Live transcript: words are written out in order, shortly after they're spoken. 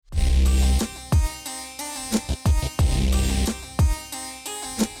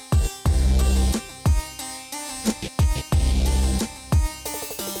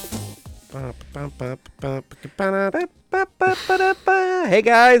Hey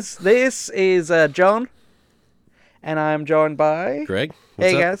guys, this is John, and I'm joined by Greg.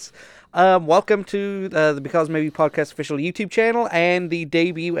 Hey guys, welcome to the Because Maybe podcast official YouTube channel and the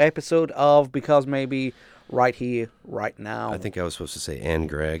debut episode of Because Maybe right here, right now. I think I was supposed to say and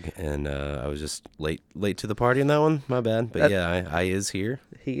Greg, and I was just late to the party on that one. My bad. But I is here.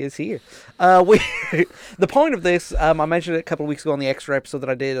 He is here. The point of this, I mentioned it a couple of weeks ago on the extra episode that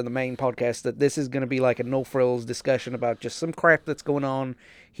I did on the main podcast, that this is going to be like a no-frills discussion about just some crap that's going on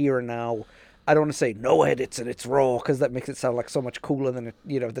here and now. I don't want to say no edits and it's raw, because that makes it sound like so much cooler than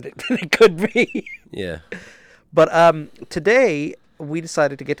it could be. Yeah. But today we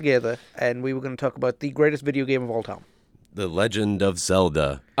decided to get together and we were going to talk about the greatest video game of all time. The Legend of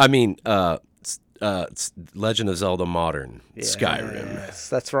Zelda. Legend of Zelda Modern. Yes, Skyrim. Yes,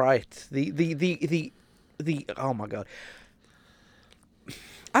 that's right. The oh my god.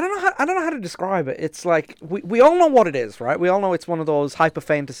 I don't know how to describe it. It's like we all know what it is, right? We all know it's one of those hyper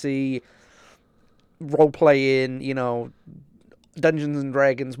fantasy role playing, Dungeons and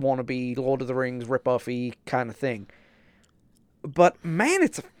Dragons wannabe, Lord of the Rings rip-offy kind of thing. But man,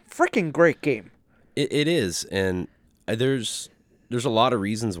 it's a freaking great game. It is, and there's a lot of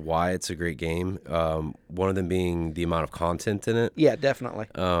reasons why it's a great game. One of them being the amount of content in it. Yeah, definitely.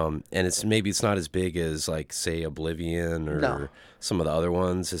 And it's not as big as like say Oblivion or some of the other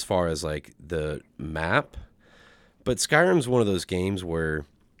ones as far as like the map. But Skyrim's one of those games where,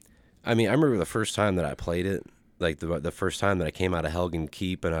 I remember the first time that I played it, like the first time that I came out of Helgen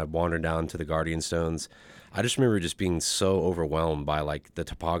Keep and I wandered down to the Guardian Stones. I just remember just being so overwhelmed by like the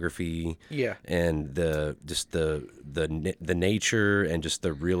topography, and the nature and just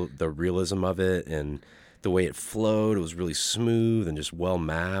the realism of it and the way it flowed. It was really smooth and just well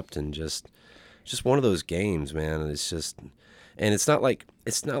mapped and just one of those games, man. And it's not like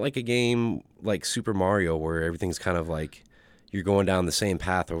a game like Super Mario where everything's kind of like you're going down the same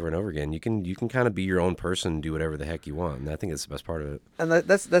path over and over again. You can kind of be your own person and do whatever the heck you want. And I think that's the best part of it. And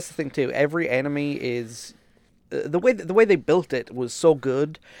that's the thing too. Every enemy is the way they built it was so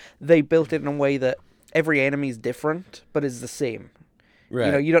good. They built it in a way that every enemy is different, but is the same.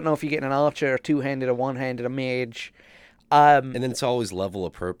 Right. You don't know if you're getting an archer, a two-handed, a one-handed, a mage. And then it's always level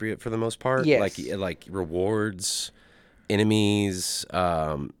appropriate for the most part. Yes. Like rewards, enemies,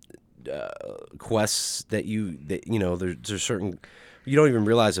 quests there's certain, you don't even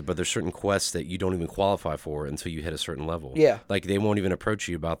realize it, but there's certain quests that you don't even qualify for until you hit a certain level. Yeah. Like they won't even approach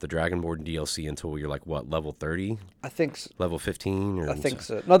you about the Dragonborn DLC until you're like what, level 30? I think so. Level 15 or I think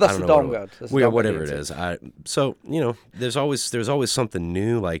so. No, that's the Dawnguard. Whatever it is. There's always something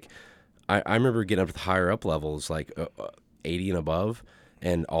new. Like I remember getting up to the higher up levels, like 80 and above,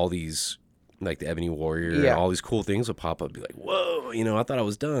 and all these like the Ebony Warrior and all these cool things would pop up and be like, whoa, I thought I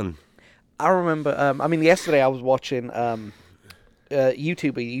was done. I remember, yesterday I was watching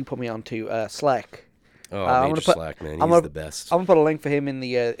YouTuber you put me on to, Slack. Oh, Major Slack, man. He's the best. I'm going to put a link for him in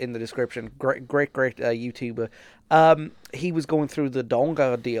the description. Great YouTuber. He was going through the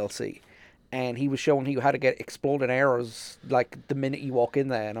Dawnguard DLC, and he was showing you how to get exploding arrows, like, the minute you walk in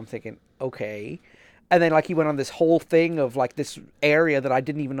there, and I'm thinking, okay. And then, like, he went on this whole thing of, like, this area that I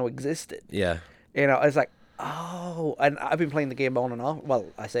didn't even know existed. Yeah. I was like, oh, and I've been playing the game on and off. Well,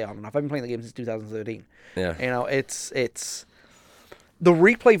 I say on and off. I've been playing the game since 2013. Yeah. It's the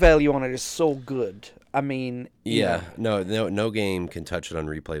replay value on it is so good. No game can touch it on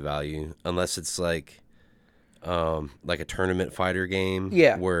replay value unless it's like a tournament fighter game.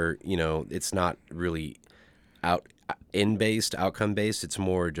 Yeah. Where it's not really outcome based. It's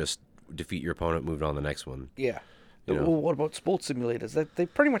more just defeat your opponent, move on to the next one. Yeah. Well, what about sports simulators? They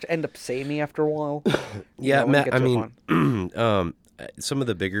pretty much end up samey after a while. Yeah, some of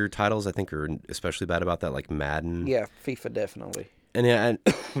the bigger titles I think are especially bad about that, like Madden. Yeah, FIFA definitely. And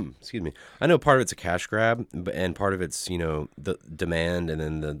excuse me. I know part of it's a cash grab, and part of it's the demand and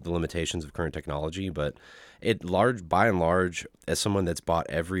then the limitations of current technology. But by and large, as someone that's bought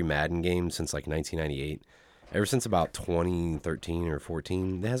every Madden game since like 1998, ever since about 2013 or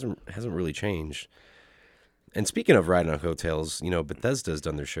 14, it hasn't really changed. And speaking of riding on coattails, Bethesda's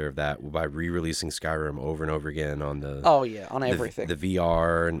done their share of that by re-releasing Skyrim over and over again on the on everything. The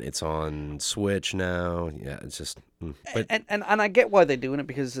VR, and it's on Switch now. Yeah, it's just. But and I get why they're doing it,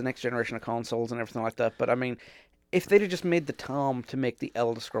 because it's the next generation of consoles and everything like that. But if they'd have just made the time to make the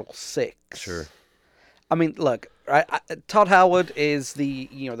Elder Scrolls 6, sure. Look, Todd Howard is the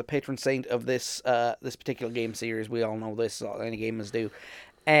patron saint of this particular game series. We all know this, any gamers do,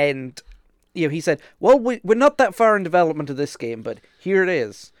 and. He said, well, we're not that far in development of this game, but here it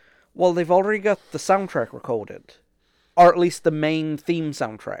is. Well, they've already got the soundtrack recorded. or at least the main theme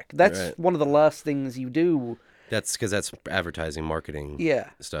soundtrack. That's Right. one of the last things you do. That's because that's advertising, marketing, Yeah.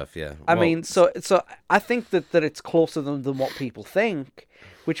 stuff. Yeah. I Well, mean, so I think that it's closer than what people think,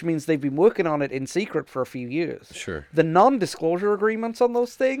 which means they've been working on it in secret for a few years. sure. The non-disclosure agreements on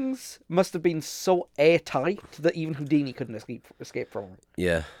those things must have been so airtight that even Houdini couldn't escape from it.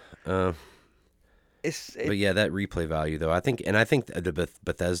 Yeah. But But yeah, that replay value though, I think the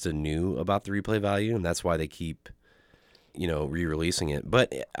Bethesda knew about the replay value, and that's why they keep, re-releasing it.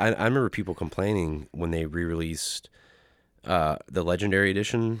 But I remember people complaining when they re-released the Legendary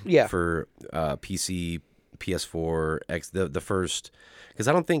Edition Yeah. for PC, PS4, the first, because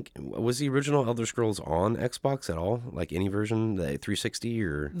I don't think was the original Elder Scrolls on Xbox at all, like any version, the 360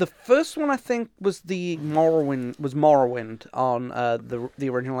 or the first one I think was the Morrowind on the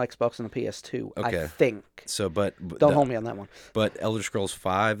original Xbox and the PS2. Okay. I think. so. But Don't hold me on that one. But Elder Scrolls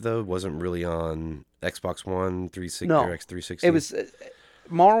 5 though wasn't really on Xbox One, 360 No. or X360. It was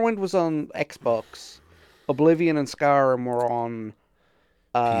Morrowind was on Xbox. Oblivion and Skyrim were on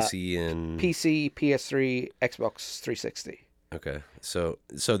PC and PC, PS3, Xbox 360. Okay, so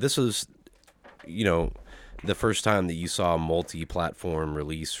this was, the first time that you saw a multi-platform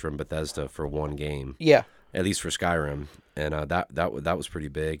release from Bethesda for one game, Yeah. at least for Skyrim, and that was pretty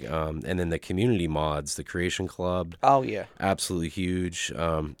big. And then the community mods, the Creation Club, Oh yeah. absolutely huge.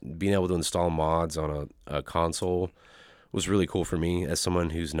 Being able to install mods on a console was really cool for me as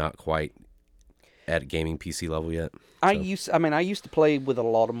someone who's not quite at gaming PC level yet. I used to play with a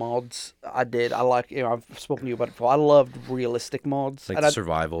lot of mods. I did. I like, I've spoken to you about it before. I loved realistic mods. Like And the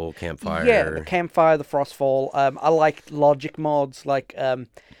survival, campfire. yeah, the Campfire, the Frostfall. I liked logic mods like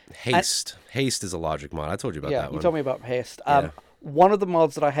Haste. Haste is a logic mod. I told you about yeah, that you one. told me about Haste. Yeah. One of the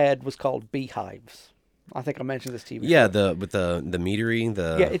mods that I had was called Beehives. I think I mentioned this to you before. Yeah, with the metery,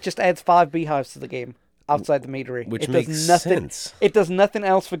 Yeah, it just adds 5 beehives to the game outside the metery. Which it makes does nothing, sense. It does nothing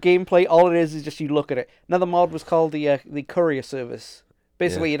else for gameplay. All it is just you look at it. Another mod was called the courier service.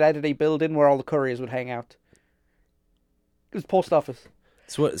 Basically, it added a building where all the couriers would hang out. It was post office.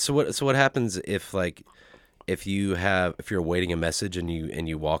 So what happens if you're awaiting a message and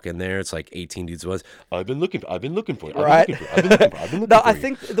you walk in there, it's like 18 dudes was I've been looking for you. Right. I've been looking No, for I you.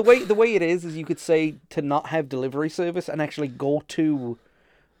 think the way it is you could say to not have delivery service and actually go to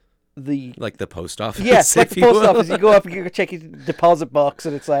the Like the post office. yes, like if the you post will. office. You go up, you check your deposit box,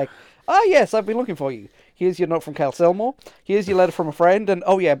 and it's like, oh yes, I've been looking for you. Here's your note from Calcelmo. Here's your letter from a friend, and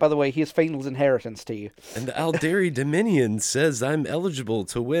oh yeah, by the way, here's Fainal's inheritance to you. And the Aldari Dominion says I'm eligible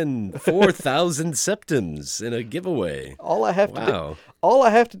to win 4,000 septims in a giveaway. All I have Wow.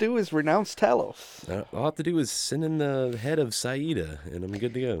 to do is renounce Talos. All I have to do is send in the head of Saida, and I'm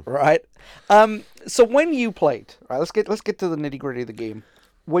good to go. Right. So when you played, right? Let's get to the nitty gritty of the game.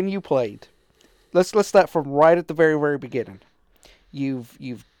 When you played, let's start from right at the very very beginning. You've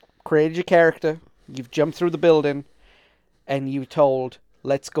created your character. You've jumped through the building, and you've told,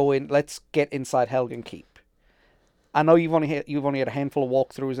 "Let's go in. Let's get inside Helgen Keep." I know you've only had a handful of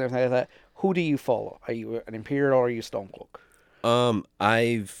walkthroughs and everything like that. Who do you follow? Are you an Imperial or are you a Stormcloak?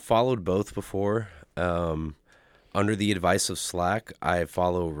 I've followed both before. Under the advice of Slack, I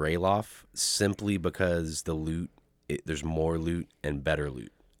follow Rayloff simply because the loot, there's more loot and better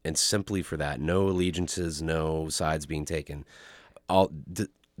loot. And simply for that, no allegiances, no sides being taken.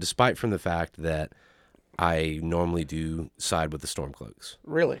 Despite from the fact that I normally do side with the Stormcloaks.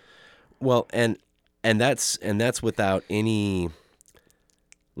 Really? Well, and that's without any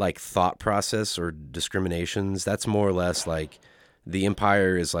like thought process or discriminations. That's more or less like the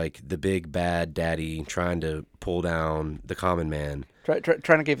Empire is like the big bad daddy trying to pull down the common man. Trying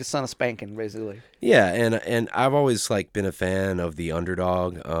to give his son a spanking, basically. Yeah, and I've always like been a fan of the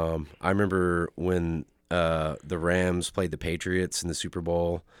underdog. I remember when the Rams played the Patriots in the Super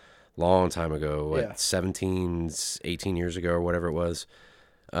Bowl long time ago, 18 years ago or whatever it was.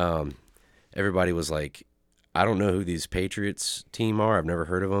 Everybody was like, I don't know who these Patriots team are. I've never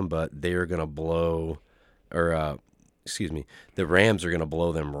heard of them, but they're going to blow, or the Rams are going to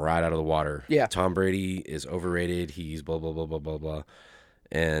blow them right out of the water. Yeah. Tom Brady is overrated. He's blah, blah, blah, blah, blah, blah.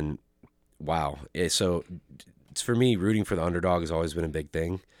 And wow. So for me, rooting for the underdog has always been a big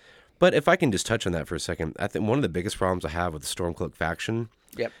thing. But if I can just touch on that for a second, I think one of the biggest problems I have with the Stormcloak faction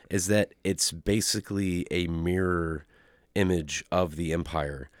is that it's basically a mirror image of the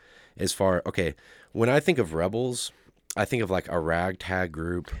Empire. When I think of rebels, I think of like a ragtag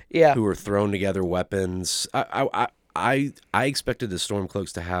group who are thrown together weapons. I expected the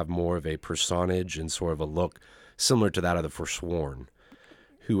Stormcloaks to have more of a personage and sort of a look similar to that of the Forsworn,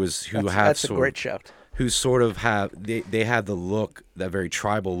 that's a great shout. Who sort of have they have the look, that very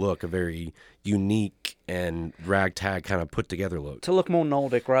tribal look, a very unique and ragtag kind of put together look. To look more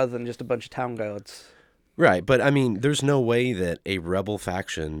Nordic rather than just a bunch of town guards. Right, but I mean, there's no way that a rebel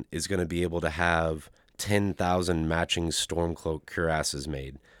faction is going to be able to have 10,000 matching Stormcloak cuirasses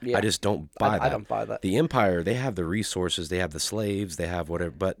made. Yeah. I just don't buy that. I don't buy that. The Empire, they have the resources, they have the slaves, they have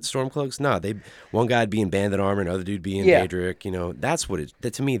whatever. But Stormcloaks, no. One guy'd be in bandit armor, another dude be in Daedric. You know, that's what it.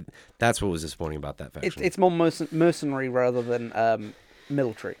 To me, that's what was disappointing about that faction. It's more mercenary rather than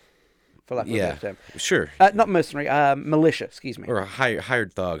military, for lack of a better term. Sure. Not mercenary, militia. Excuse me. Or a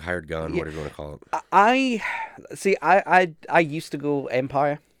hired thug, hired gun, whatever you want to call it. I used to go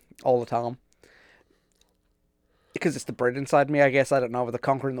Empire all the time. Because it's the Brit inside me, I guess. I don't know, but the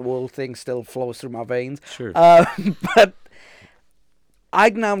conquering the world thing still flows through my veins. Sure. But I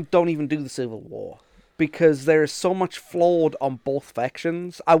now don't even do the Civil War. Because there is so much flawed on both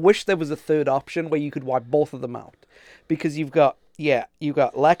factions. I wish there was a third option where you could wipe both of them out. Because you've got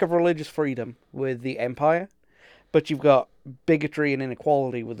lack of religious freedom with the Empire. But you've got bigotry and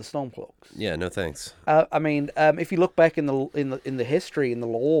inequality with the Stormcloaks. Yeah, no thanks. If you look back in the history, in the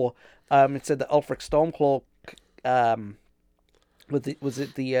lore, it said that Ulfric Stormcloak was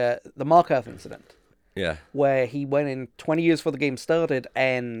it the Markarth incident? Yeah. Where he went in 20 years before the game started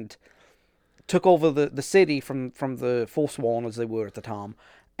and took over the city from the Forsworn, as they were at the time,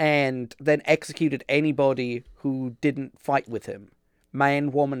 and then executed anybody who didn't fight with him.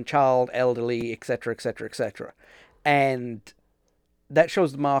 Man, woman, child, elderly, etc., etc., etc. And that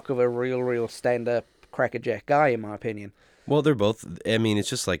shows the mark of a real stand-up, crackerjack guy, in my opinion. Well, they're both. I mean, it's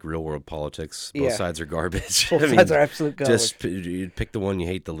just like real world politics. Both sides are garbage. Both sides are absolute garbage. Just you pick the one you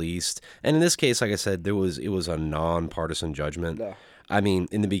hate the least. And in this case, like I said, it was a non-partisan judgment. No. I mean,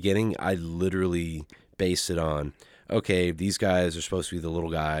 in the beginning, I literally based it on, okay, these guys are supposed to be the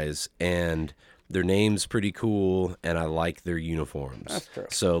little guys, and their name's pretty cool, and I like their uniforms. That's true.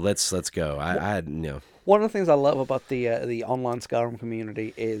 So let's go. I had One of the things I love about the online Skyrim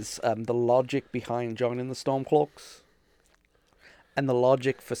community is the logic behind joining the Stormcloaks. And the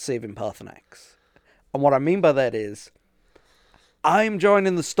logic for saving Paarthurnax. And what I mean by that is, I'm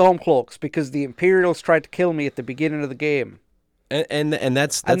joining the Stormcloaks because the Imperials tried to kill me at the beginning of the game. And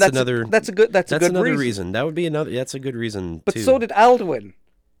that's another good reason. That would be another. That's a good reason. But too. so did Alduin.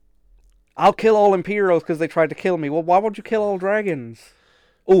 I'll kill all Imperials because they tried to kill me. Well, why won't you kill all dragons?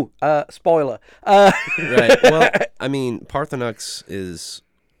 Oh, spoiler. Right. Well, I mean, Paarthurnax is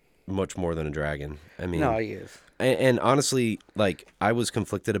much more than a dragon. I mean, no, he is. And honestly, like, I was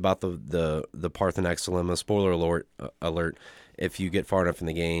conflicted about the Paarthurnax dilemma. Spoiler alert! If you get far enough in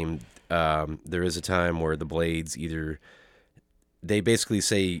the game, there is a time where the blades they basically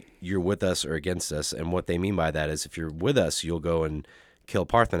say you're with us or against us, and what they mean by that is if you're with us, you'll go and kill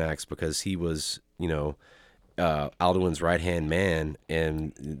Paarthurnax because he was, Alduin's right hand man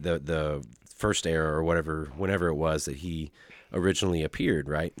in the first era or whenever it was that he originally appeared,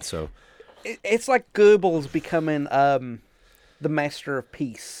 right? So. It's like Goebbels becoming the master of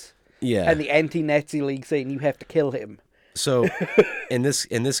peace. Yeah. And the anti-Nazi League saying you have to kill him. So in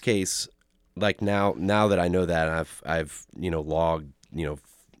this case, like now that I know that I've logged an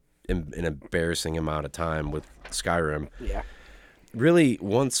embarrassing amount of time with Skyrim. Yeah. Really,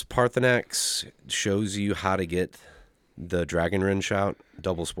 once Paarthurnax shows you how to get the Dragon Rin shout,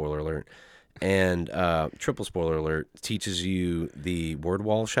 double spoiler alert, and triple spoiler alert, teaches you the word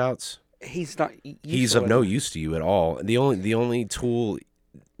wall shouts. He's of no use to you at all. The only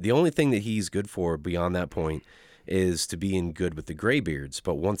thing that he's good for beyond that point is to being good with the Greybeards.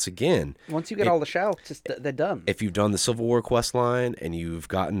 But once again, once you get all the shouts, they're done. If you've done the Civil War quest line and you've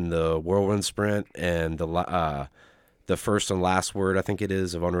gotten the Whirlwind Sprint and the first and last word, I think it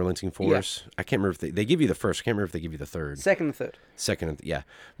is, of Unrelenting Force. Yeah. I can't remember if they give you the first. I can't remember if they give you the third. Second and third. Yeah.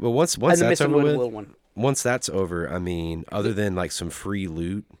 But once that's over with, once that's over, I mean, other than like some free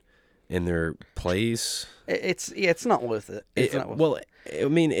loot in their place, it's not worth it. I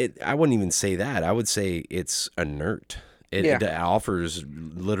mean, I wouldn't even say that. I would say it's inert. It offers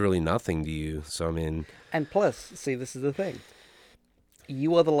literally nothing to you. So I mean, and plus, see, this is the thing.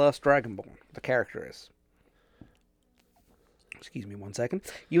 You are the last Dragonborn. The character is. Excuse me 1 second.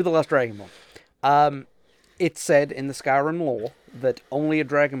 You're the last Dragonborn. It's said in the Skyrim lore that only a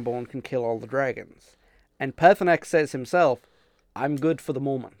Dragonborn can kill all the dragons, and Paarthurnax says himself, "I'm good for the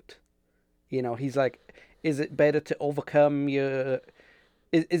moment." He's like, is it better to overcome your...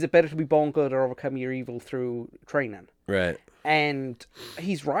 Is it better to be born good or overcome your evil through training? Right. And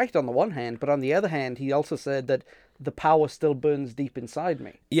he's right on the one hand, but on the other hand, he also said that the power still burns deep inside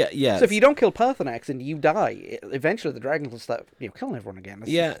me. Yeah. So if you don't kill Parthenax and you die, eventually the dragons will start killing everyone again.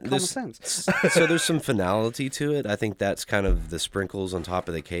 That's Yeah, common sense. So there's some finality to it. I think that's kind of the sprinkles on top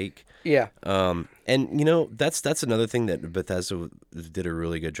of the cake. Yeah. And that's another thing that Bethesda did a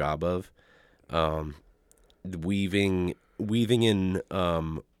really good job of, weaving in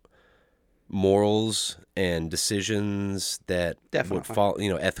morals and decisions that would fall,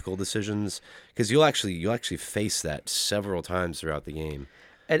 ethical decisions, because you'll actually face that several times throughout the game.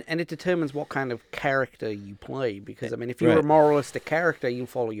 And it determines what kind of character you play, because I mean, if you're a moralistic character, you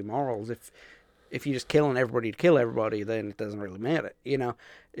follow your morals. If you're just killing everybody to kill everybody, then it doesn't really matter,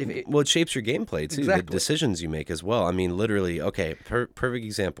 Well, it shapes your gameplay too. Exactly. The decisions you make as well. I mean, literally. Okay, perfect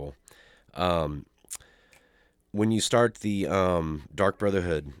example. When you start the Dark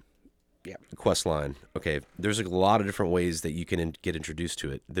Brotherhood quest line, okay, there's a lot of different ways that you can get introduced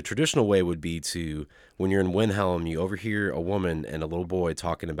to it. The traditional way would be to, when you're in Windhelm, you overhear a woman and a little boy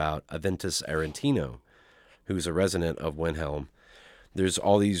talking about Aventus Arentino, who's a resident of Windhelm. There's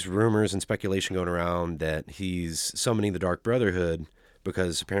all these rumors and speculation going around that he's summoning the Dark Brotherhood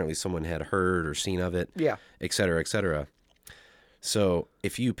because apparently someone had heard or seen of it, et cetera, et cetera. So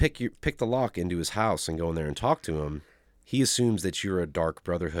if you pick the lock into his house and go in there and talk to him, he assumes that you're a Dark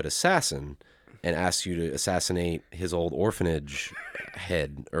Brotherhood assassin and asks you to assassinate his old orphanage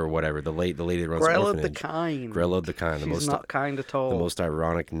head or whatever, the lady that runs the orphanage. Grella the Kind. She's not kind at all. The most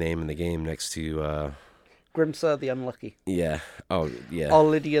ironic name in the game, next to Grimsir the Unlucky. Yeah. Oh, yeah. Or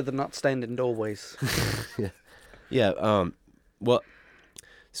Lydia the Not Standing Doorways. Yeah. Well,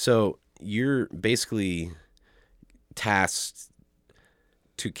 so you're basically tasked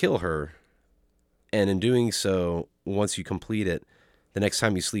to kill her, and in doing so, once you complete it, the next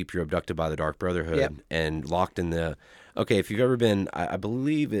time you sleep, you're abducted by the Dark Brotherhood and locked in the... Okay, if you've ever been... I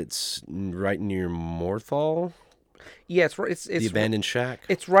believe it's right near Morthal. Yeah, it's the abandoned shack.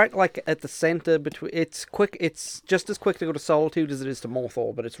 It's right like at the center between. It's quick. It's just as quick to go to Solitude as it is to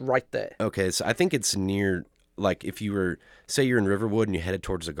Morthal, but it's right there. Okay, so I think it's near. Like if you were, say, you're in Riverwood and you headed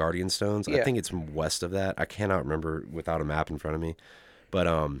towards the Guardian Stones. I think it's west of that. I cannot remember without a map in front of me, but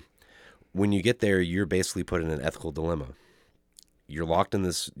when you get there, you're basically put in an ethical dilemma. You're locked in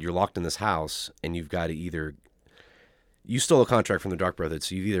this. You're locked in this house, and you've got to either. You stole a contract from the Dark Brotherhood,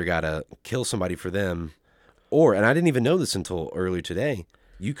 so you've either got to kill somebody for them. Or, and I didn't even know this until earlier today,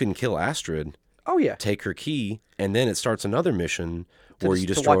 you can kill Astrid. Oh, yeah. Take her key, and then it starts another mission where you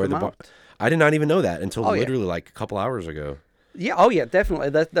destroy the... I did not even know that until literally like a couple hours ago. Yeah, oh yeah, definitely.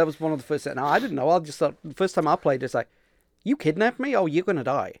 That was one of the first... No, I didn't know. I just thought, the first time I played, it's like, you kidnapped me? Oh, you're going to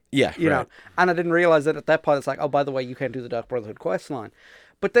die. Yeah, you know. And I didn't realize that at that point, it's like, oh, by the way, you can't do the Dark Brotherhood quest line.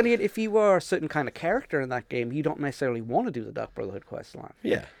 But then again, if you are a certain kind of character in that game, you don't necessarily want to do the Dark Brotherhood quest line.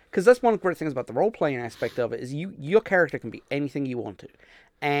 Yeah. Because that's one of the great things about the role-playing aspect of it, is your character can be anything you want to.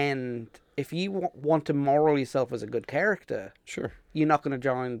 And if you want to model yourself as a good character, sure, you're not going to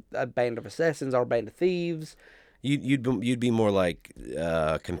join a band of assassins or a band of thieves. You'd be more like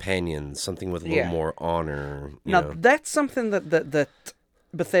companions, something with a little more honor. Now, that's something that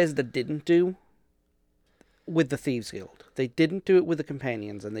Bethesda didn't do with the Thieves Guild. They didn't do it with the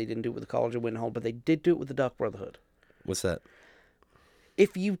companions, and they didn't do it with the College of Windhall, but they did do it with the Dark Brotherhood. What's that?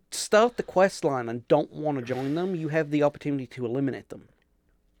 If you start the quest line and don't want to join them, you have the opportunity to eliminate them.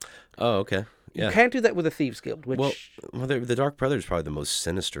 Oh, okay. Yeah. You can't do that with the Thieves Guild, which... Well, the Dark Brotherhood is probably the most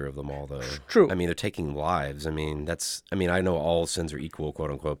sinister of them all, though. True. I mean, they're taking lives. I mean, I know all sins are equal,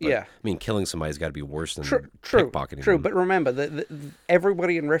 quote unquote, but I mean, killing somebody's got to be worse than pickpocketing them. But remember,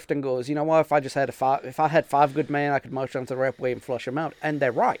 everybody in Riften goes, you know what, if I had 5 good men, I could march down to the Repway and flush them out. And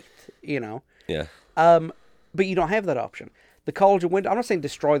they're right, Yeah. But you don't have that option. The College of Winter... I'm not saying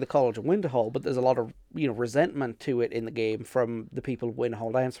destroy the College of Winterhold, but there's a lot of resentment to it in the game from the people of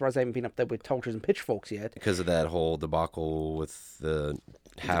Winterhold. I'm surprised they haven't been up there with torches and pitchforks yet. Because of that whole debacle with the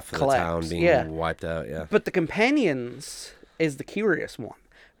half of the town being wiped out, yeah. But the Companions is the curious one.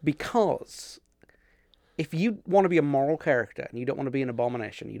 Because if you want to be a moral character, and you don't want to be an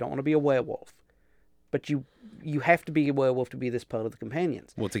abomination, you don't want to be a werewolf, but you have to be a werewolf to be this part of the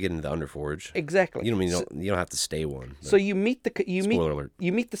Companions. Well, to get into the Underforge. Exactly. You don't have to stay one. So you meet the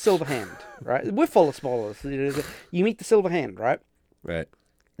Silver Hand, right? We're full of spoilers. You meet the Silver Hand, right? Right.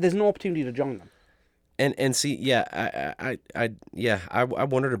 There's no opportunity to join them. And see, I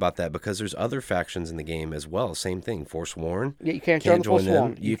wondered about that because there's other factions in the game as well. Same thing, Forsworn. Yeah, you can't join the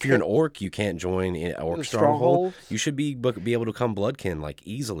Forsworn. If you're an orc, you can't join an orc stronghold. You should be able to come bloodkin like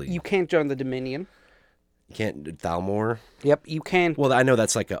easily. You can't join the Dominion. You can't Thalmor. Yep, you can't. Well, I know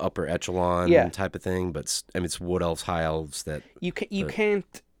that's like an upper echelon type of thing, but I mean, it's wood elves, high elves that you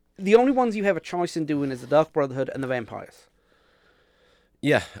can't the only ones you have a choice in doing is the Dark Brotherhood and the vampires.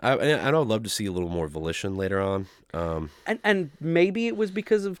 Yeah, I would love to see a little more volition later on. And maybe it was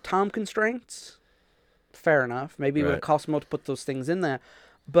because of time constraints. Fair enough. Maybe it would have cost more to put those things in there.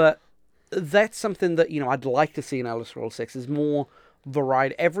 But that's something that, I'd like to see in Elder Scrolls 6 is more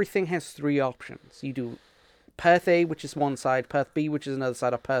variety. Everything has 3 options. You do Perth A, which is one side, Perth B, which is another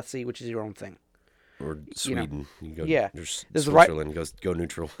side, or Perth C, which is your own thing. Or Sweden. You go, yeah. There's the Switzerland, go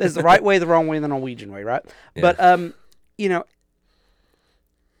neutral. There's the right way, the wrong way, and the Norwegian way, right? Yeah. But,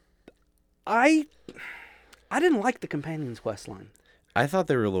 I didn't like the Companions quest line. I thought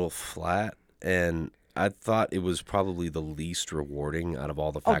they were a little flat, and I thought it was probably the least rewarding out of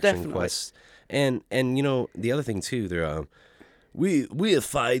all the faction quests. And the other thing too, they're we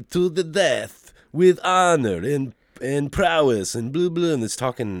fight to the death with honor and prowess and blah blah, and it's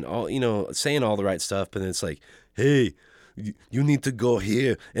talking all saying all the right stuff, but then it's like, hey, you need to go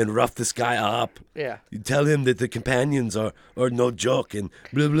here and rough this guy up. Yeah. You tell him that the companions are no joke and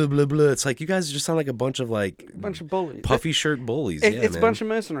blah blah blah blah. It's like you guys just sound like a bunch of bullies, puffy shirt bullies. It's a bunch of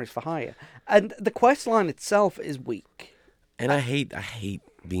mercenaries for hire, and the quest line itself is weak. And I hate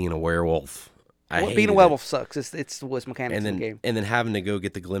being a werewolf. Being a werewolf sucks. It's the worst mechanics in the game. And then having to go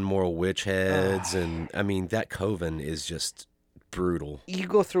get the Glenmore witch heads, and I mean that coven is just brutal. You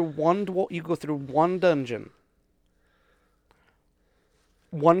go through one dungeon,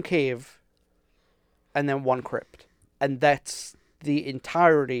 one cave, and then one crypt, and that's the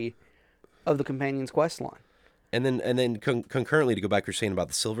entirety of the Companion's quest line. And then concurrently, to go back, you're saying about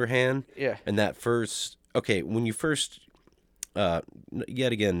the Silver Hand. Yeah. And that first, when you first,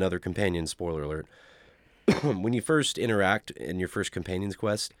 yet again another Companion spoiler alert. When you first interact in your first Companion's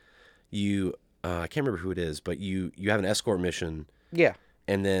quest, you I can't remember who it is, but you have an escort mission. Yeah.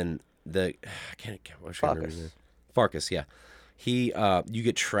 And then I can't remember his name. Farkas, yeah. He you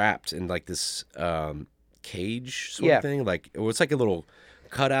get trapped in like this cage sort of thing. Like it's like a little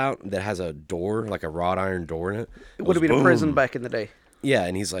cutout that has a door, like a wrought iron door in it. It would have been a prison back in the day. Yeah,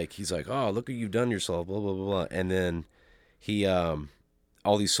 and he's like, oh, look what you've done yourself, blah blah blah blah. And then he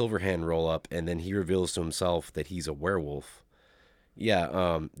all these Silverhand roll up, and then he reveals to himself that he's a werewolf.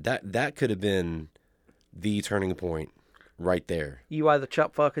 Yeah, that could have been the turning point right there. You either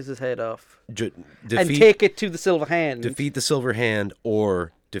chop Farkas' head off and take it to the Silver Hand. Defeat the Silver Hand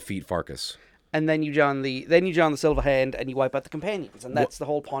or defeat Farkas. And then you join the Silver Hand and you wipe out the Companions, and that's the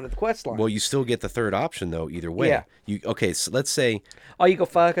whole point of the quest line. Well, you still get the third option though. Either way, yeah. So let's say, you go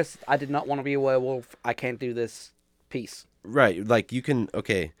Farkas. I did not want to be a werewolf. I can't do this. Peace. Right, like you can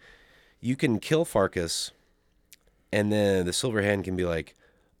kill Farkas, and then the Silver Hand can be like,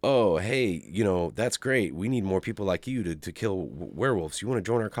 oh, hey, that's great. We need more people like you to kill werewolves. You want to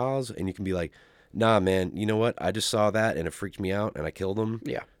join our cause? And you can be like, nah, man, you know what? I just saw that, and it freaked me out, and I killed him.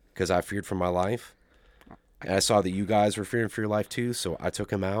 Yeah. Because I feared for my life. And I saw that you guys were fearing for your life, too, so I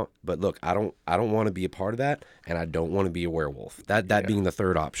took him out. But look, I don't want to be a part of that, and I don't want to be a werewolf. That being the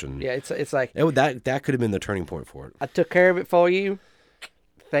third option. Yeah, it's like... That could have been the turning point for it. I took care of it for you.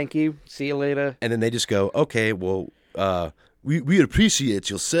 Thank you. See you later. And then they just go, okay, well... We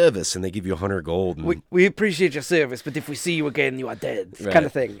appreciate your service, and they give you 100 gold. And... We appreciate your service, but if we see you again, you are dead, right. Kind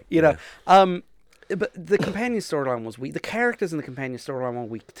of thing, know. But the Companion storyline was weak. The characters in the Companion storyline were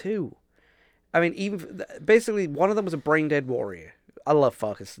weak too. I mean, basically, one of them was a brain dead warrior. I love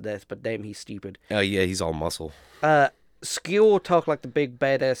Farkas to death, but damn, he's stupid. Oh yeah, he's all muscle. Skjor talked like the big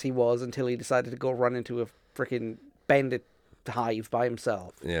badass he was until he decided to go run into a freaking bandit hive by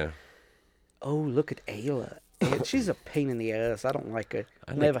himself. Yeah. Oh, look at Ayla. She's a pain in the ass. I don't like her.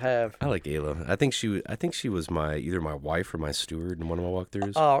 Never have. I like Ayla. I think she was either my wife or my steward in one of my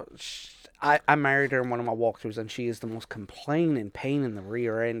walkthroughs. Oh, I married her in one of my walkthroughs, and she is the most complaining pain in the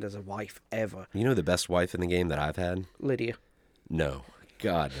rear end as a wife ever. You know the best wife in the game that I've had? Lydia. No,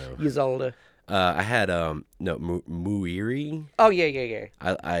 God no. Ysolda. I had Muiri. Oh yeah.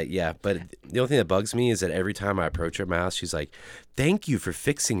 Yeah, but the only thing that bugs me is that every time I approach her house, she's like, "Thank you for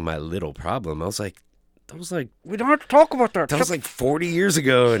fixing my little problem." I was like, we don't have to talk about that. That was like 40 years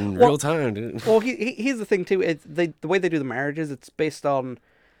ago in real time, dude. Well, here's the thing too. The way they do the marriages, it's based on.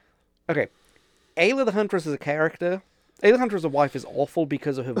 Okay, Ayla the Huntress as a character. Ayla the Huntress as a wife is awful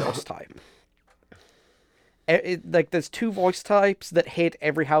because of her voice type. There's 2 voice types that hit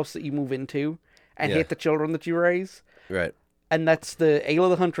every house that you move into and hit the children that you raise. Right. And that's the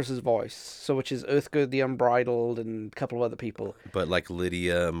Ayla the Huntress's voice, so which is Uthgerd the Unbridled and a couple of other people. But like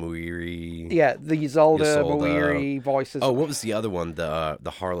Lydia, Muiri. Yeah, the Ysolda, Muiri voices. Oh, what was the other one? The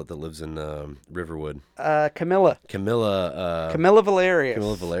harlot that lives in Riverwood. Camilla. Camilla Valerius.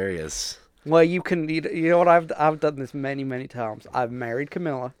 Camilla Valerius. Well, you know what? I've done this many times. I've married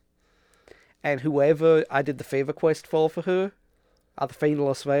Camilla. and whoever I did the favor quest for her, at the final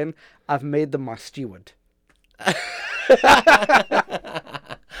of Sven, I've made them my steward.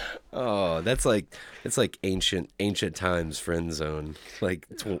 Oh, that's like ancient times friend zone, like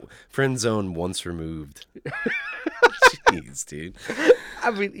friend zone once removed. Jeez, dude.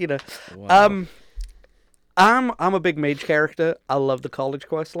 I mean, Wow. I'm a big mage character. I love the college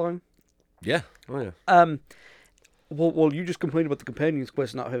quest line. Yeah. Oh yeah. Well, you just complained about the companions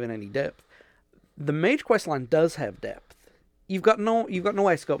quest not having any depth. The mage quest line does have depth. You've got no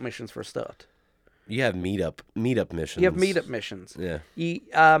escort missions for a start. You have meetup missions. You have meetup missions. Yeah.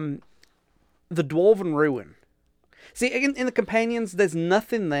 The Dwarven Ruin. See, in the companions, there's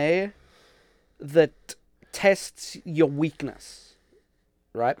nothing there that tests your weakness,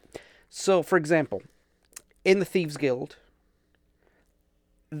 right? So, for example, in the Thieves Guild,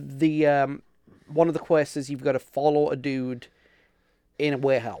 the one of the quests is you've got to follow a dude in a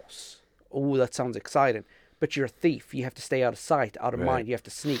warehouse. Oh, that sounds exciting. But you're a thief. You have to stay out of sight, out of mind. You have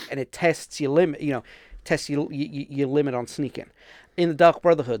to sneak, and it tests your limit. Tests your limit on sneaking. In the Dark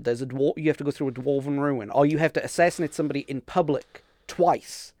Brotherhood, there's you have to go through a Dwarven Ruin, or you have to assassinate somebody in public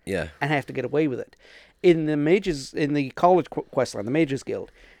twice. Yeah. And have to get away with it. In the college questline, the Mages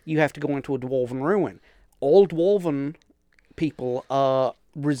Guild, you have to go into a Dwarven Ruin. All Dwarven people are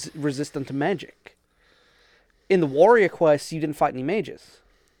resistant to magic. In the Warrior quest, you didn't fight any mages,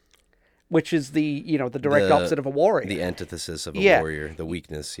 which is the direct opposite of a warrior. The antithesis of a warrior, the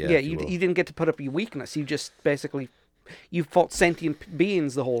weakness. Yeah. Yeah, you didn't get to put up your weakness. You just basically you fought sentient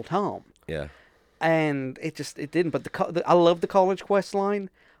beings the whole time. Yeah. And it didn't. But I love the college quest line.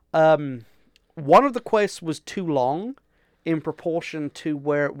 One of the quests was too long in proportion to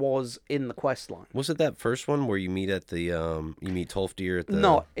where it was in the quest line. Was it that first one where you meet at the you meet Tolfdir at the?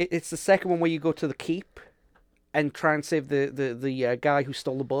 No, it's the second one where you go to the keep and try and save the guy who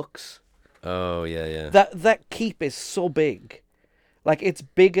stole the books. Oh yeah, yeah. That keep is so big, like it's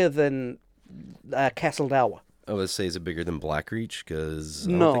bigger than Castle Dower. I would say, is it bigger than Blackreach? Because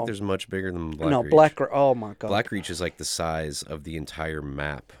I No. don't think there's much bigger than Blackreach. No, Blackreach. Oh my god, Blackreach is like the size of the entire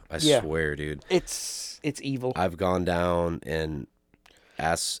map. I Yeah. swear, dude. It's evil. I've gone down in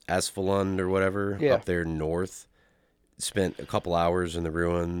Asfalund or whatever Yeah. up there north. Spent a couple hours in the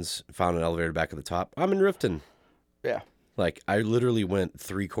ruins. Found an elevator back at the top. I'm in Riften. Yeah. Like I literally went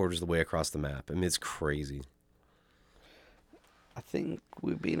 3/4 of the way across the map. I mean, it's crazy. I think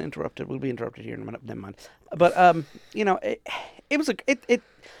we're being interrupted. We'll be interrupted here in a minute. Never mind. But it was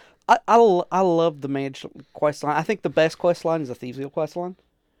I love the mage quest line. I think the best quest line is the Thieves Guild quest line.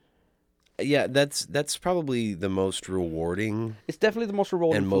 Yeah, that's probably the most rewarding It's definitely the most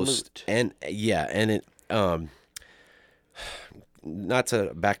rewarding and for most loot. and yeah, and it not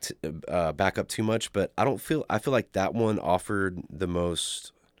to back up too much, but I feel like that one offered the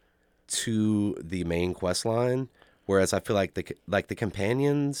most to the main quest line, whereas I feel like the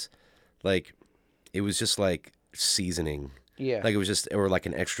companions, like it was just like seasoning. Yeah. Like it was just, or like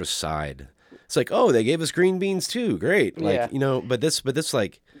an extra side. It's like, oh, they gave us green beans too. Great. Like, Yeah. but this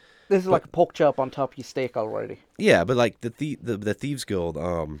like, This is like a pork chop on top of your steak already. yeah, but like the Thieves Guild,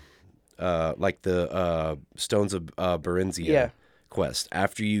 like the Stones of Berenzia Yeah. quest.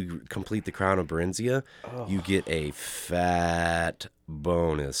 After you complete the Crown of Berenzia, you get a fat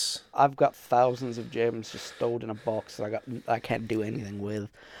bonus. I've got thousands of gems just stored in a box that I can't do anything with.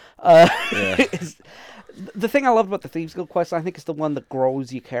 Yeah. The thing I loved about the Thieves Guild quest, I think, is the one that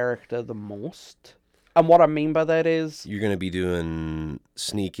grows your character the most. And what I mean by that is, You're gonna be doing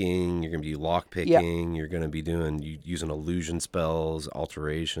sneaking. You're gonna be lock picking. You're gonna be using illusion spells,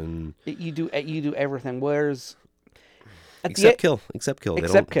 alteration. you do everything. Whereas Except kill.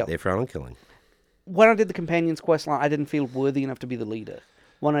 They frown on killing. when I did the Companions quest line, I didn't feel worthy enough to be the leader.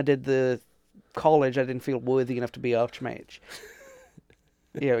 When I did the college, I didn't feel worthy enough to be Archmage.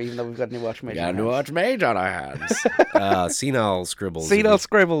 Even though we've got a new Archmage. Got a new Archmage on our hands. Senile Scribbles. Senile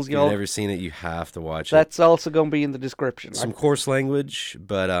Scribbles, If you've never seen it, you have to watch it. That's also going to be in the description. Some coarse language,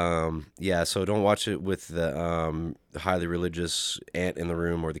 but yeah, so don't watch it with the highly religious aunt in the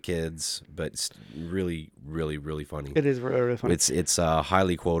room or the kids, but it's really, really, really funny. It is really funny. It's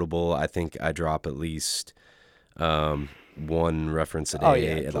highly quotable. I think I drop at least one reference a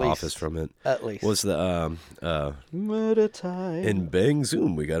day at the office from it. At least. Was the Murder time. in Bang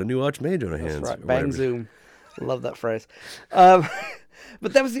Zoom, we got a new Archmage on our hands. Right. or Bang whatever. Zoom. Love that phrase. But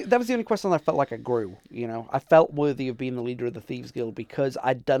that was the only question I felt like I grew. I felt worthy of being the leader of the Thieves Guild because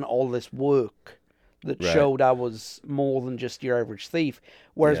I'd done all this work that Right. showed I was more than just your average thief.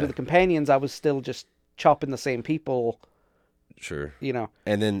 Whereas Yeah. with the companions, I was still just chopping the same people. Sure. You know.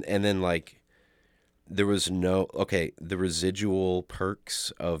 And then like there was no the residual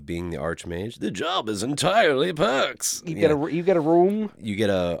perks of being the archmage. The job is entirely perks. You get a room. You get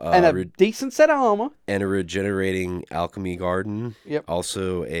and a decent set of armor and a regenerating alchemy garden. Yep.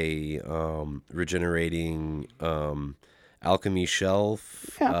 Also a regenerating alchemy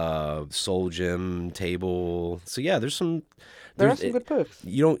shelf. Yeah. Soul gem table. So yeah, there are some good perks.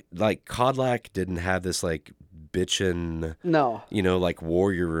 You don't like Codlac didn't have this like bitchin', no, like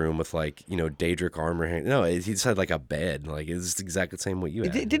warrior room with like Daedric armor. No, he just had like a bed. Like it's exactly the same what you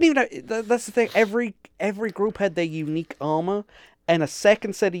had. It didn't even. That's the thing. Every group had their unique armor and a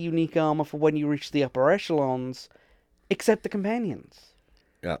second set of unique armor for when you reach the upper echelons, except the companions.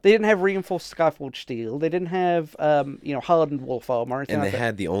 Yeah. They didn't have reinforced Skyforged steel. They didn't have hardened wolf armor. And they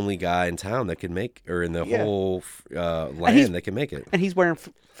had the only guy in town that could make, or in the whole land that can make it. And he's wearing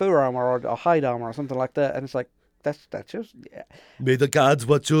fur armor or hide armor or something like that. And it's like, that's just... Yeah. May the gods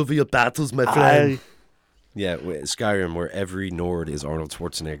watch over your battles, my friend. Yeah, Skyrim, where every Nord is Arnold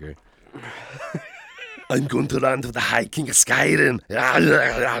Schwarzenegger. I'm going to land with the High King of Skyrim.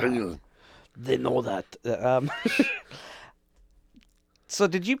 They know that. So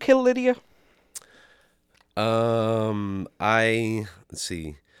did you kill Lydia? Let's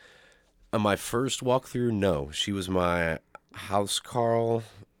see. On my first walkthrough, no. She was my house Carl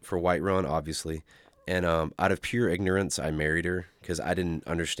for Whiterun, obviously. And out of pure ignorance, I married her because I didn't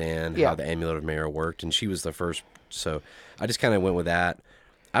understand how the Amulet of Mara worked, and she was the first. So I just kind of went with that.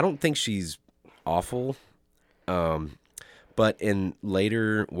 I don't think she's awful, but in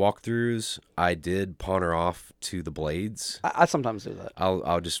later walkthroughs, I did pawn her off to the Blades. I sometimes do that.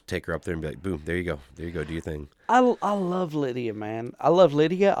 I'll just take her up there and be like, boom, there you go, do your thing. I love Lydia, man. I love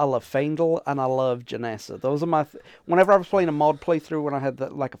Lydia, I love Faendal, and I love Janessa. Those are my... Whenever I was playing a mod playthrough, when I had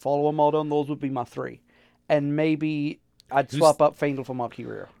like a follower mod on, those would be my three. And maybe I'd swap up Faendal for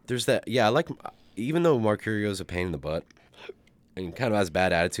Marcurio. There's that... Yeah, I like... Even though Marcurio's a pain in the butt, and kind of has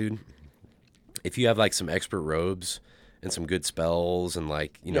bad attitude, if you have like some expert robes and some good spells and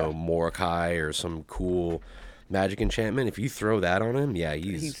like, Mordecai or some cool magic enchantment, if you throw that on him, yeah,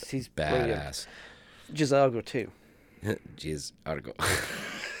 he's badass. Jizargo too. Jizargo.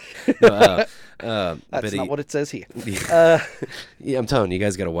 That's not what it says here. Yeah, I'm telling you, you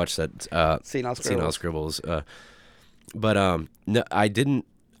guys got to watch that. Senile Scribbles. But no, I didn't.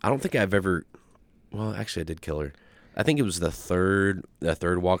 I don't think I've ever. Well, actually, I did kill her. I think it was the third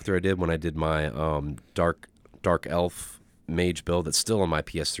walkthrough I did when I did my dark elf mage build that's still on my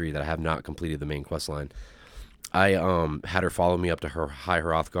PS3 that I have not completed the main quest line. I had her follow me up to her High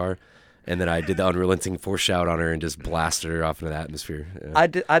Hrothgar. And then I did the unrelenting force shout on her and just blasted her off into the atmosphere. Yeah.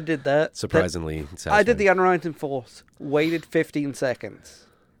 I did that. Surprisingly satisfying. I did the unrelenting force, waited 15 seconds,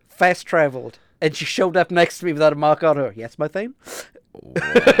 fast traveled, and she showed up next to me without a mark on her. Yes, my theme?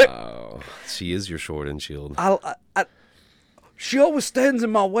 Wow. She is your sword and shield. She always stands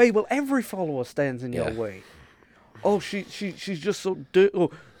in my way. Well, every follower stands in your way. Oh, she's just so...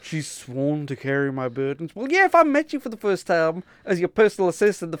 She's sworn to carry my burdens. Well, yeah, if I met you for the first time as your personal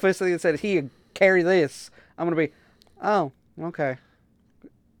assistant, the first thing that said, here, carry this, I'm going to be, oh, okay.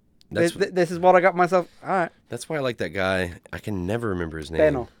 This is what I got myself. All right. That's why I like that guy. I can never remember his name.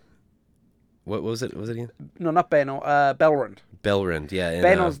 Benno. What was it? Was it again? No, not Benno. Belrind. Belrind, yeah.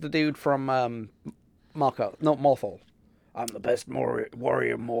 Benno's the dude from Morthal. I'm the best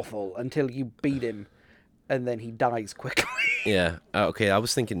warrior Morthal until you beat him, and then he dies quickly. Yeah. Okay. I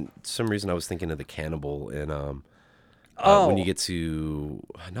was thinking. Some reason I was thinking of the cannibal in when you get to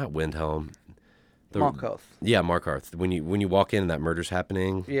not Windhelm. Markarth. Yeah, Markarth. When you walk in and that murder's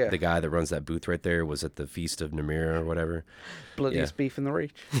happening, yeah. The guy that runs that booth right there was at the Feast of Namira or whatever. Bloodiest beef in the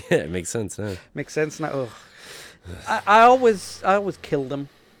Reach. Yeah, it makes sense now. Makes sense now. Ugh. I always killed him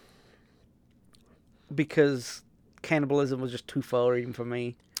because cannibalism was just too far even for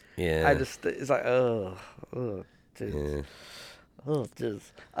me. Yeah. It's like dude. Yeah. Oh, jeez.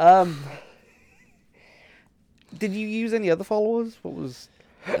 Did you use any other followers? What was?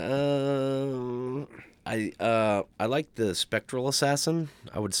 I like the Spectral Assassin.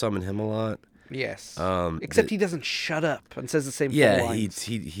 I would summon him a lot. Yes. Except he doesn't shut up and says the same. Yeah,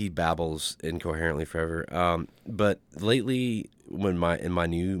 he babbles incoherently forever. But lately, in my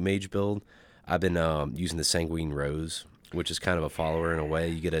new mage build, I've been using the Sanguine Rose, which is kind of a follower in a way.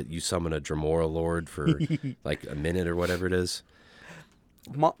 You summon a Dremora Lord for like a minute or whatever it is.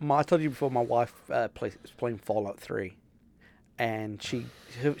 I told you before, my wife is playing Fallout 3, and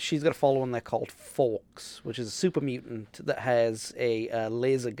she's got a following there called Forks, which is a super mutant that has a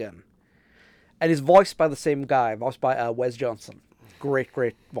laser gun, and is voiced by the same guy, voiced by Wes Johnson, great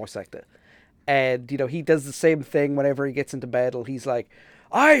voice actor. And he does the same thing whenever he gets into battle. He's like,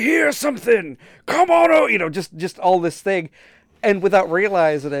 I hear something. Come on out. Just all this thing. And without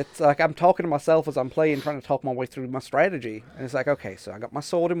realizing it, like I'm talking to myself as I'm playing, trying to talk my way through my strategy. And it's like, okay, so I got my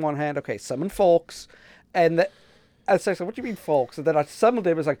sword in one hand. Okay, summon Folks. And I was like, what do you mean Folks? And then I summoned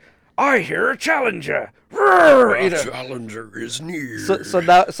him. It's like, I hear a challenger. Roar! Challenger is near. So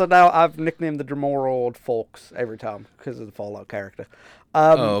now I've nicknamed the Dremora Folks every time because of the Fallout character.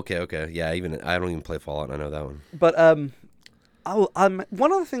 Okay. Yeah, I don't even play Fallout, and I know that one. But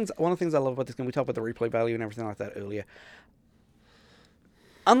one of the things I love about this game, we talked about the replay value and everything like that earlier.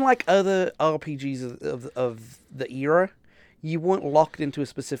 Unlike other RPGs of the era, you weren't locked into a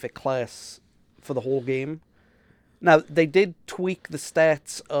specific class for the whole game. Now, they did tweak the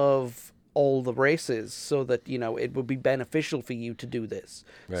stats of all the races so that, it would be beneficial for you to do this.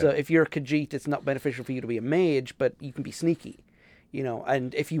 Right. So if you're a Khajiit, it's not beneficial for you to be a mage, but you can be sneaky.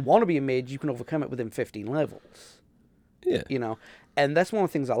 And if you want to be a mage, you can overcome it within 15 levels. Yeah. And that's one of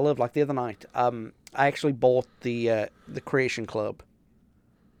the things I love. Like the other night, I actually bought the Creation Club.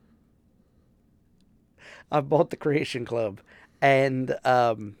 I bought the Creation Club, and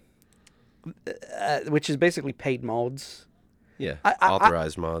which is basically paid mods. Yeah,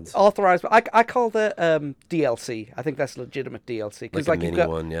 authorized mods. Authorized, but I call that DLC. I think that's legitimate DLC. Like a mini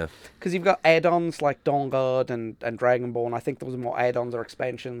one, yeah. Because you've got add-ons like Dawnguard and Dragonborn. I think those are more add-ons or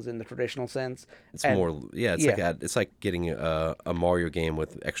expansions in the traditional sense. It's more, yeah. It's like getting a Mario game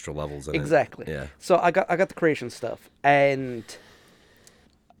with extra levels in it. Exactly. Yeah. So I got the creation stuff, and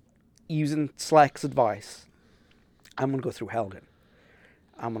using Slack's advice, I'm gonna go through Helgen.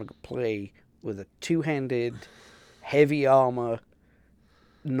 I'm gonna play with a two-handed, heavy armor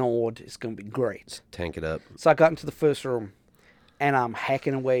Nord. It's gonna be great. Tank it up. So I got into the first room, and I'm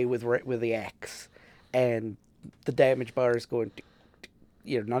hacking away with the axe, and the damage bar is going,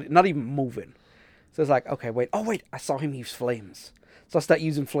 not even moving. So it's like, okay, wait, I saw him use flames. So I start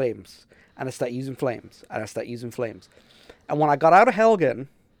using flames, and I start using flames, and I start using flames. And when I got out of Helgen,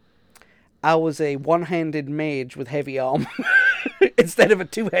 I was a one-handed mage with heavy armor instead of a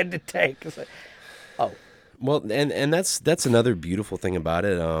two-handed tank. It's like, oh. Well, and that's another beautiful thing about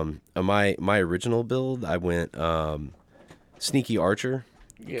it. My original build, I went sneaky archer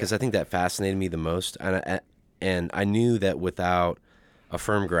because I think that fascinated me the most, and I knew that without a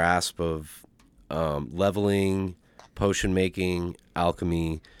firm grasp of leveling, potion making,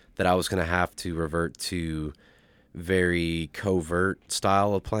 alchemy, that I was going to have to revert to very covert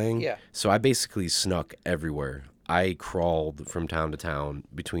style of playing. Yeah. So I basically snuck everywhere. I crawled from town to town,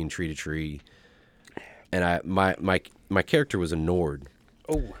 between tree to tree, and my character was a Nord.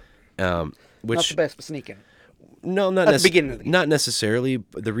 Oh. Which not the best for sneaking. No, not at the beginning of the game. Not necessarily.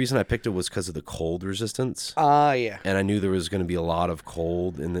 The reason I picked it was because of the cold resistance. Yeah. And I knew there was going to be a lot of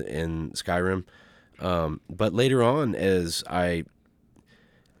cold in Skyrim. But later on, as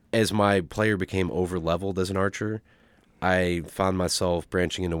my player became over leveled as an archer, I found myself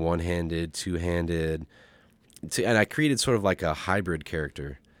branching into one-handed, two-handed, and I created sort of like a hybrid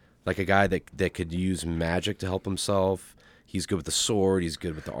character, like a guy that could use magic to help himself. He's good with the sword. He's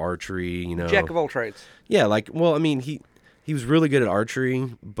good with the archery. Jack of all trades. Yeah, he was really good at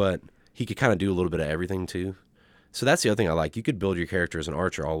archery, but he could kind of do a little bit of everything too. So that's the other thing I like. You could build your character as an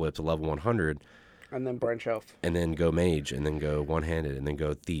archer all the way up to level 100. And then branch off. And then go mage, and then go one-handed, and then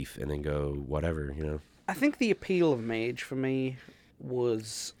go thief, and then go whatever, I think the appeal of mage for me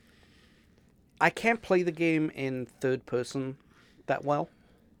was I can't play the game in third person that well.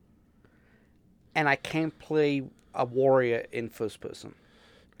 And I can't play a warrior in first person.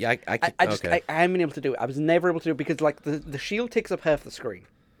 Yeah, I haven't been able to do it. I was never able to do it because the shield takes up half the screen.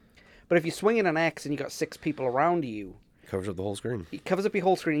 But if you're swinging an axe and you got 6 people around you, covers up the whole screen. It covers up your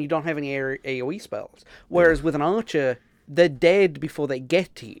whole screen and you don't have any AoE spells. Whereas with an archer, they're dead before they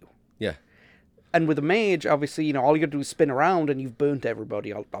get to you. Yeah. And with a mage, obviously, all you got to do is spin around and you've burnt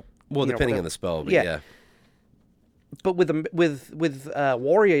everybody. Depending on the spell, but yeah. But with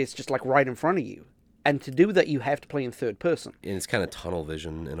warrior, it's just like right in front of you. And to do that, you have to play in third person. And it's kind of tunnel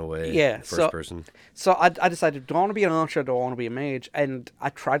vision in a way. Yeah. First person. So I decided, do I want to be an archer or do I want to be a mage? And I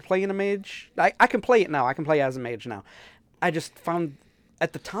tried playing a mage. I can play it now. I can play as a mage now. I just found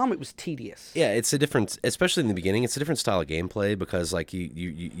at the time it was tedious. Yeah, it's a different, especially in the beginning, it's a different style of gameplay because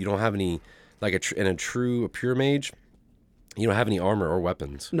you don't have any, in a pure mage, you don't have any armor or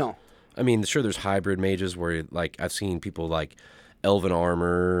weapons. No. I mean, sure, there's hybrid mages where I've seen people elven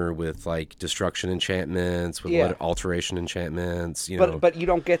armor with destruction enchantments, with alteration enchantments, But you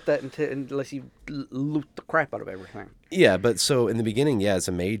don't get that unless you loot the crap out of everything. Yeah, but so in the beginning, as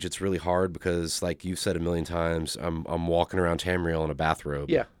a mage, it's really hard because, like you've said a million times, I'm walking around Tamriel in a bathrobe.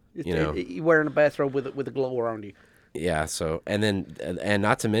 Yeah, you're wearing a bathrobe with a glow around you. Yeah. So and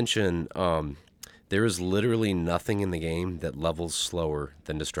not to mention, there is literally nothing in the game that levels slower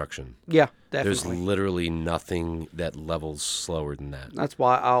than destruction. Yeah, There's definitely. literally nothing that levels slower than that. That's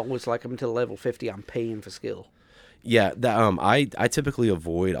why I always like up until level 50, I'm paying for skill. Yeah, I typically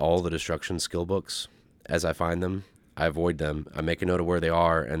avoid all the destruction skill books as I find them. I avoid them. I make a note of where they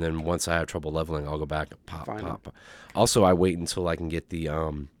are, and then once I have trouble leveling, I'll go back and pop, Find pop, pop. Also, I wait until I can get the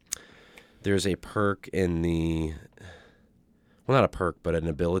there's a perk in the, well, not a perk, but an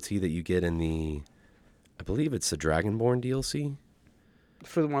ability that you get in the, I believe it's the Dragonborn DLC.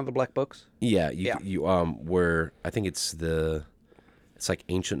 For one of the black books? Yeah, Yeah. where I think it's like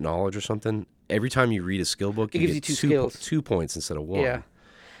ancient knowledge or something. Every time you read a skill book, It you gives get you 2 skills. 2 points instead of 1. Yeah.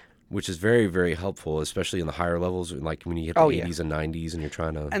 Which is very, very helpful, especially in the higher levels, like when you hit the 80s and 90s and you're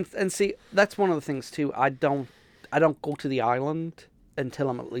trying to... And see, that's one of the things too. I don't go to the island until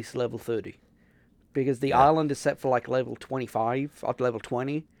I'm at least level 30. Because the island is set for like level 25 up to level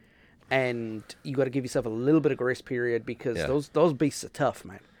 20, and you got to give yourself a little bit of grace period because those beasts are tough,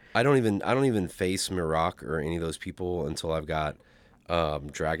 man. I don't even face Mirak or any of those people until I've got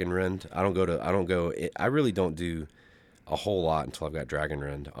Dragonrend. I really don't do a whole lot until I've got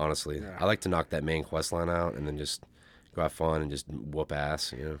Dragonrend, honestly. Yeah. I like to knock that main quest line out and then just go have fun and just whoop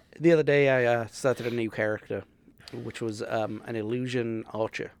ass, you know. The other day I started a new character, which was an illusion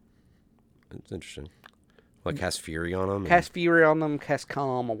archer. It's interesting. Like cast Fury on them. Cast Fury on them, cast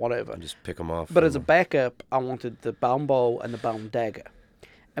Calm or whatever. And just pick them off. But as a backup, I wanted the Bound Bow and the Bound Dagger.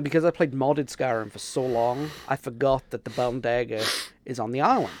 And because I played modded Skyrim for so long, I forgot that the Bound Dagger is on the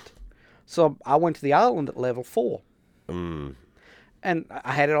island. So I went to the island at level 4. And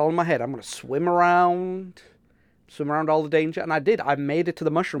I had it all in my head. I'm going to swim around all the danger. And I did. I made it to the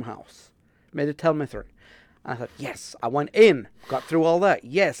Mushroom House. Made it to Telmithrin. And I thought, yes, I went in. Got through all that.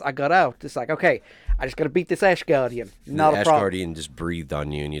 Yes, I got out. It's like, okay, I just got to beat this Ash Guardian. Not a problem. Ash Guardian just breathed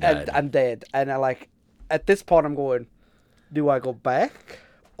on you and you died. I'm dead. And at this point I'm going, do I go back?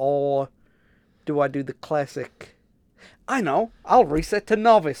 Or do I do the classic, I know, I'll reset to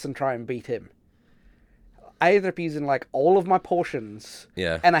Novice and try and beat him. I ended up using like all of my potions.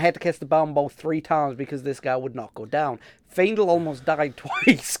 Yeah. And I had to cast the Bound Bow 3 times because this guy would not go down. Faendal almost died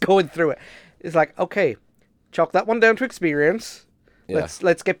twice going through it. It's like, okay, chalk that one down to experience. Yeah.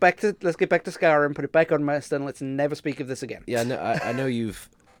 Let's get back to Skyrim, put it back on Master, and let's never speak of this again. Yeah, no, I know you've.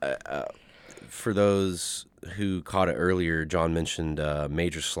 For those who caught it earlier, John mentioned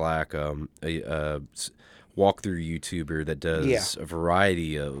Major Slack, a walkthrough YouTuber that does a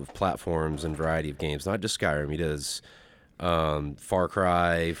variety of platforms and variety of games, not just Skyrim. He does Far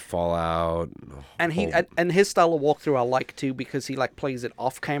Cry, Fallout, and and his style of walkthrough I like too because he like plays it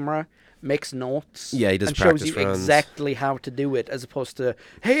off camera, makes notes, he does and practice shows you runs. exactly how to do it, as opposed to,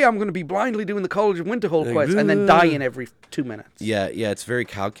 hey, I'm going to be blindly doing the College of Winterhold quest and then dying every 2 minutes. Yeah, it's very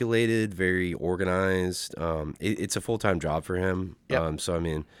calculated, very organized. It's a full-time job for him. Yep. So I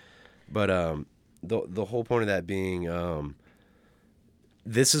mean, but the whole point of that being,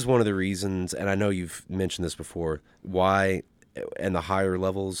 this is one of the reasons, and I know you've mentioned this before, why and the higher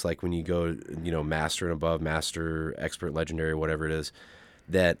levels, like when you go, master and above, master, expert, legendary, whatever it is,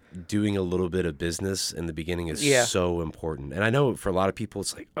 that doing a little bit of business in the beginning is so important. And I know for a lot of people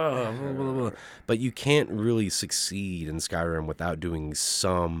it's like, oh, blah, blah, blah. But you can't really succeed in Skyrim without doing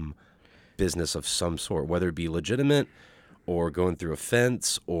some business of some sort, whether it be legitimate or going through a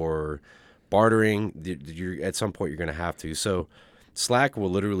fence or bartering. At some point you're going to have to. So Slack will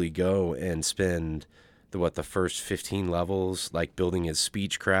literally go and spend the first 15 levels, like building his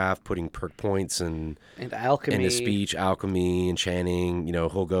speechcraft, putting perk points and alchemy, and his speech, alchemy, enchanting.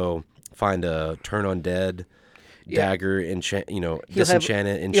 He'll go find a turn on dead dagger, disenchant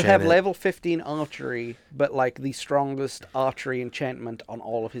it. He'll have level 15 archery, but like the strongest archery enchantment on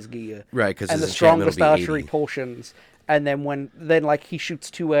all of his gear, right? Because and the strongest archery potions. And then like he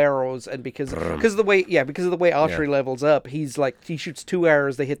shoots 2 arrows, and because of the way archery levels up, he shoots 2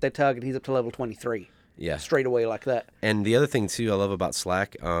 arrows, they hit their target, he's up to level 23. Yeah, straight away like that. And the other thing too I love about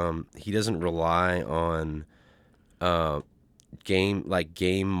Slack, he doesn't rely on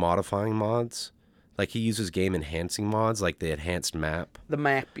game modifying mods. Like he uses game enhancing mods, like the enhanced map. The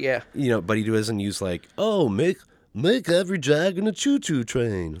map, yeah. But he doesn't use like, make every dragon a choo-choo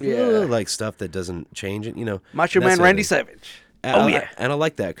train. Like stuff that doesn't change it. Macho Man Randy Savage. And I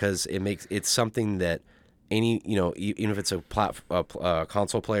like that because it's something that any, even if it's a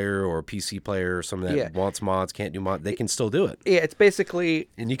console player or a PC player or someone that wants mods, can't do mods, they can still do it. Yeah, it's basically...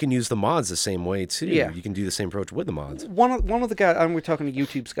 And you can use the mods the same way, too. Yeah. You can do the same approach with the mods. One of the guys, and we're talking to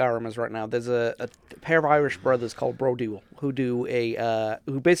YouTube Skyrimers right now, there's a pair of Irish brothers called Bro Duel, who do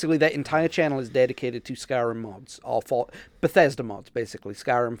who basically, their entire channel is dedicated to Skyrim mods, or Bethesda mods, basically,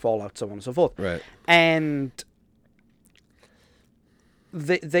 Skyrim, Fallout, so on and so forth. Right. And...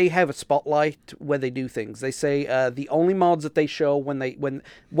 They have a spotlight where they do things. They say the only mods that they show when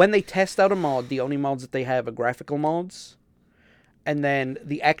they test out a mod, the only mods that they have are graphical mods, and then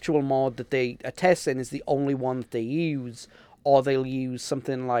the actual mod that they are testing is the only one that they use, or they'll use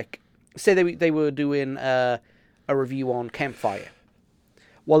something like, say they were doing a review on Campfire.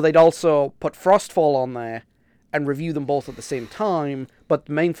 Well, they'd also put Frostfall on there and review them both at the same time, but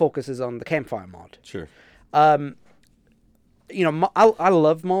the main focus is on the Campfire mod. Sure. I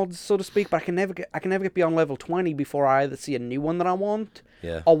love mods, so to speak, but I can never get beyond level 20 before I either see a new one that I want,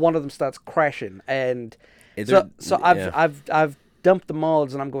 or one of them starts crashing. And I've dumped the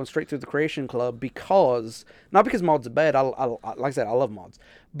mods and I'm going straight through the Creation Club because not because mods are bad. Like I said, I love mods,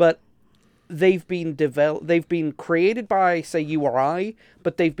 but they've been created by, say, you or I,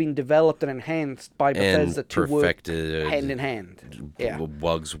 but they've been developed and enhanced by Bethesda to work hand in hand. Yeah.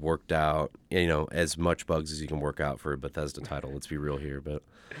 Bugs worked out, as much bugs as you can work out for a Bethesda title. Let's be real here, but...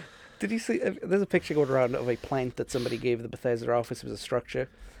 Did you see, there's a picture going around of a plant that somebody gave the Bethesda office as a structure.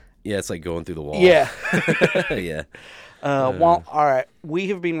 Yeah, it's like going through the wall. Yeah. Yeah. Well, all right. We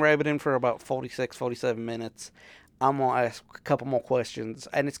have been rabbiting for about 46, 47 minutes. I'm going to ask a couple more questions.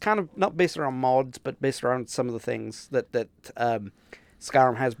 And it's kind of not based around mods, but based around some of the things that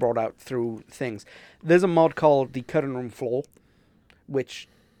Skyrim has brought out through things. There's a mod called the Cutting Room Floor, which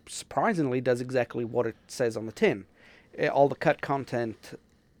surprisingly does exactly what it says on the tin. All the cut content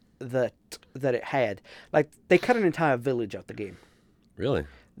that it had. Like, they cut an entire village out the game. Really?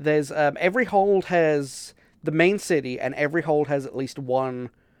 There's every hold has the main city, and every hold has at least one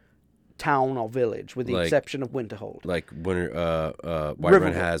town or village, with the exception of Winterhold. Like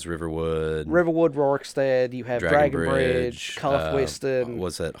Whiterun has Riverwood, Rorikstead. You have Dragonbridge, Calfwiston.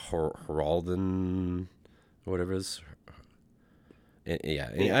 Was it Heraldon? Whatever it is.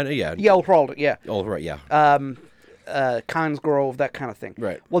 Yeah. Old Heraldon. Yeah. Old right. Yeah. Khan's Grove, that kind of thing.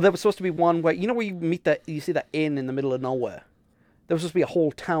 Right. Well, there was supposed to be one where where you see that inn in the middle of nowhere. There was supposed to be a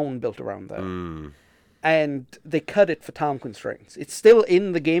whole town built around there. And they cut it for time constraints. It's still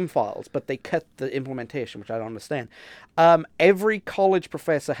in the game files, but they cut the implementation, which I don't understand. Every college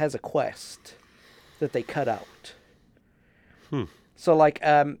professor has a quest that they cut out. So,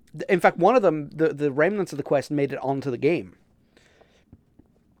 in fact, one of them, the remnants of the quest made it onto the game.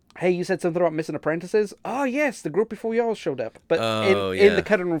 Hey, you said something about missing apprentices? Oh, yes, the group before yours showed up. But in the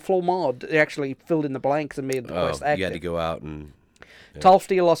Cutting Room Floor mod, they actually filled in the blanks and made the quest active. You had to go out and... Yeah.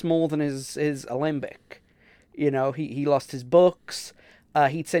 Tolfdir lost more than his alembic. He lost his books.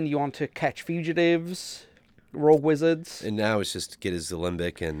 He'd send you on to catch fugitives, rogue wizards. And now it's just get his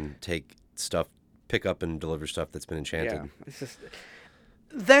alembic and pick up and deliver stuff that's been enchanted. Yeah, it's just...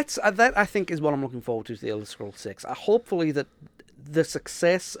 That I think is what I'm looking forward to the Elder Scrolls 6. Hopefully that the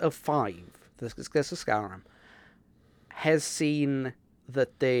success of 5, the success of Skyrim, has seen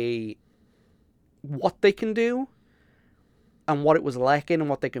that what they can do and what it was lacking and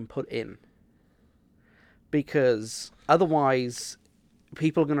what they can put in. Because otherwise,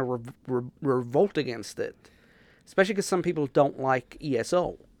 people are going to revolt against it. Especially because some people don't like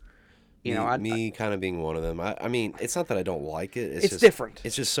ESO. Me kind of being one of them. I mean, it's not that I don't like it. It's just different.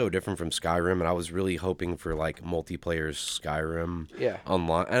 It's just so different from Skyrim, and I was really hoping for, multiplayer Skyrim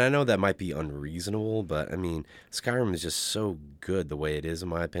online. And I know that might be unreasonable, but, I mean, Skyrim is just so good the way it is, in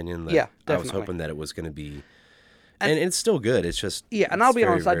my opinion, that definitely. I was hoping that it was going to be... And it's still good. It's just... Yeah, and I'll be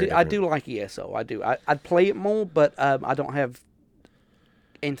honest, I do like ESO. I do. I'd play it more, but I don't have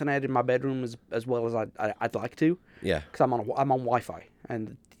internet in my bedroom as well as I'd like to. Yeah. Because I'm on Wi-Fi,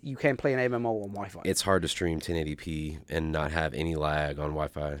 and you can't play an MMO on Wi-Fi. It's hard to stream 1080p and not have any lag on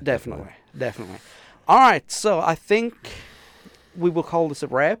Wi-Fi. Definitely. All right, so I think we will call this a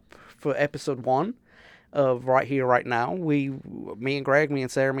wrap for episode 1 of Right Here, Right Now. Me and Greg, me and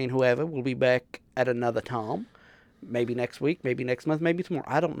Sarah, me and whoever will be back at another time. Maybe next week, maybe next month, maybe tomorrow.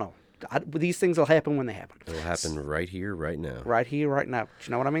 I don't know. These things will happen when they happen. It'll happen right here, right now. Right here, right now. Do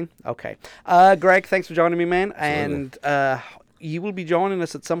you know what I mean? Okay. Greg, thanks for joining me, man. Absolutely. And you will be joining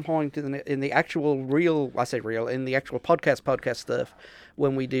us at some point in the actual in the actual podcast stuff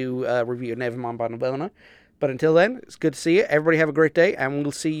when we do review of Nevermind by Nirvana. But until then, it's good to see you. Everybody have a great day, and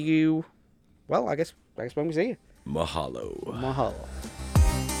we'll see you, well, I guess when we see you. Mahalo. Mahalo.